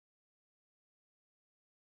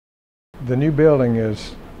The new building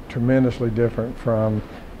is tremendously different from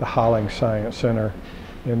the Hollings Science Center,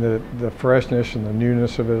 and the freshness and the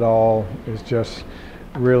newness of it all is just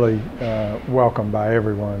really welcomed by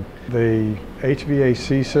everyone. The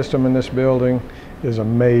HVAC system in this building is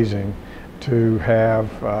amazing to have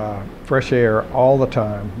fresh air all the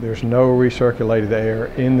time. There's no recirculated air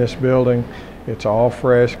in this building. It's all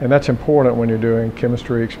fresh, and that's important when you're doing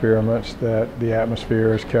chemistry experiments, that the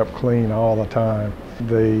atmosphere is kept clean all the time.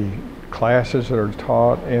 The classes that are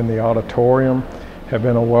taught in the auditorium have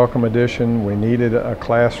been a welcome addition. We needed a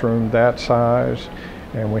classroom that size,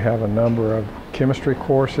 and we have a number of chemistry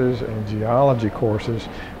courses and geology courses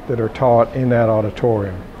that are taught in that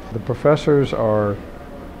auditorium. The professors are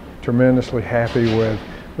tremendously happy with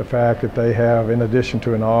the fact that they have, in addition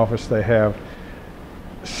to an office, they have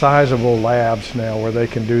sizable labs now where they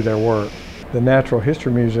can do their work. The Natural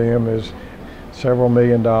History Museum is several $1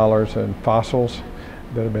 million in fossils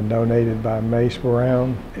that have been donated by Mace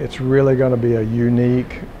Brown. It's really going to be a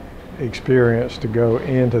unique experience to go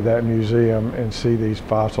into that museum and see these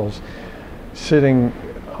fossils sitting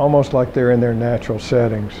almost like they're in their natural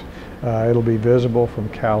settings. It'll be visible from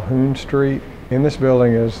Calhoun Street. In this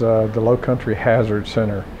building is the Lowcountry Hazard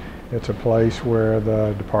Center. It's a place where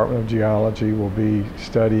the Department of Geology will be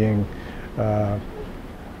studying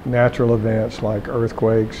natural events like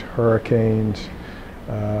earthquakes, hurricanes,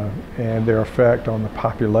 and their effect on the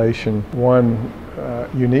population. One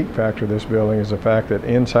unique factor of this building is the fact that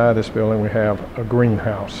inside this building we have a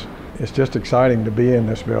greenhouse. It's just exciting to be in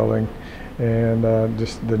this building, and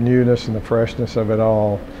just the newness and the freshness of it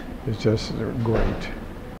all is just great.